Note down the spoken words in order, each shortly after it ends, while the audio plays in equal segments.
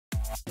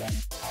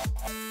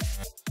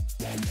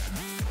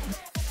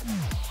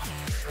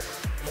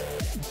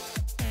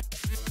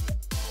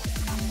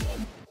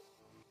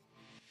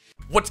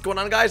What's going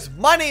on, guys?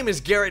 My name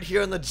is Garrett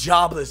here on the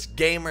Jobless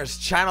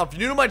Gamers channel. If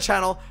you're new to my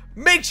channel,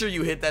 make sure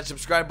you hit that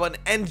subscribe button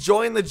and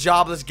join the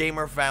Jobless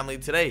Gamer family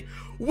today.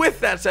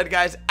 With that said,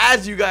 guys,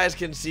 as you guys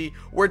can see,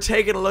 we're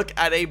taking a look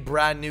at a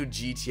brand new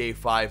GTA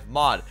 5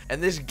 mod.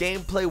 And this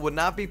gameplay would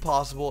not be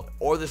possible,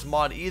 or this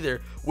mod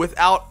either,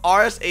 without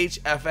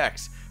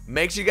RSHFX.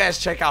 Make sure you guys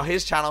check out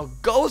his channel.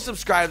 Go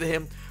subscribe to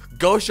him.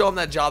 Go show him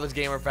that Jobless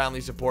Gamer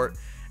family support.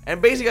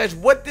 And basically, guys,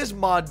 what this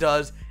mod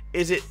does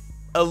is it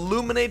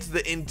illuminates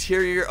the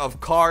interior of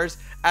cars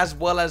as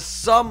well as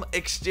some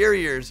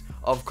exteriors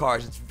of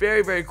cars. It's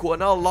very, very cool. I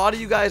know a lot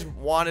of you guys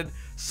wanted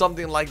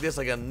something like this,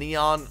 like a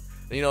neon,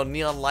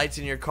 neon lights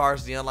in your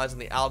cars, neon lights on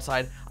the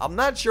outside. I'm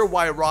not sure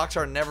why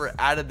Rockstar never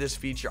added this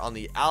feature on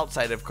the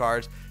outside of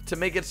cars to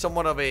make it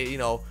somewhat of a,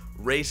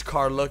 race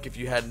car look if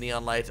you had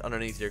neon lights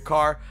underneath your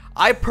car.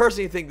 I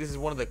personally think this is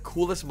one of the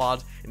coolest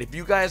mods, and if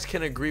you guys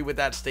can agree with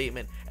that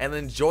statement and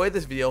enjoy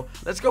this video,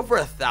 let's go for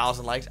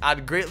 1,000 likes.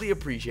 I'd greatly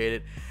appreciate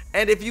it.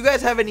 And if you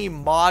guys have any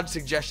mod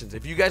suggestions,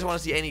 if you guys want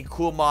to see any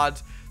cool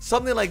mods,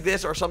 something like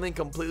this or something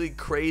completely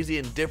crazy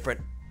and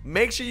different,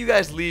 make sure you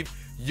guys leave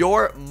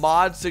your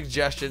mod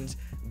suggestions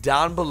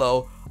down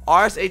below.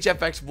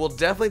 RSHFX will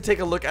definitely take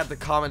a look at the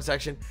comment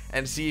section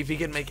and see if he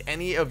can make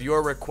any of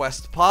your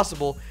requests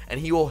possible, and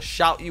he will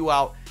shout you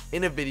out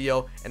in a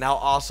video, and I'll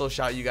also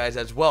shout you guys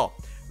as well.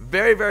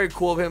 Very, very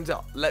cool of him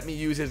to let me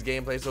use his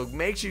gameplay, so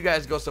make sure you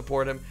guys go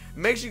support him.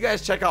 Make sure you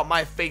guys check out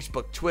my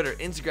Facebook, Twitter,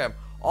 Instagram.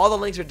 All the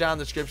links are down in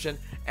the description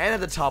and at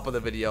the top of the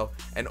video.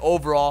 And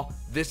overall,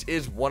 this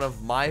is one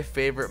of my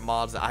favorite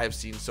mods that I have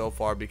seen so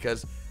far,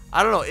 because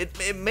I don't know,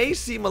 it may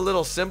seem a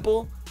little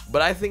simple,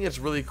 but I think it's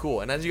really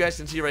cool. And as you guys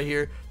can see right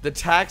here, the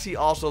taxi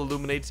also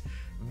illuminates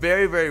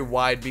very, very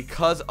wide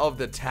because of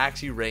the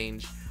taxi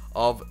range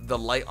of the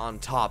light on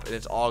top, and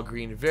it's all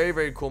green. Very,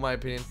 very cool in my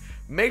opinion.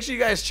 Make sure you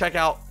guys check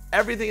out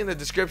everything in the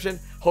description.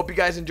 Hope you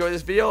guys enjoy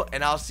this video,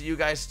 and I'll see you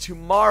guys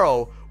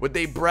tomorrow with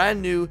a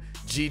brand new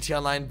GTA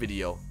Online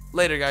video.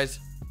 Later, guys.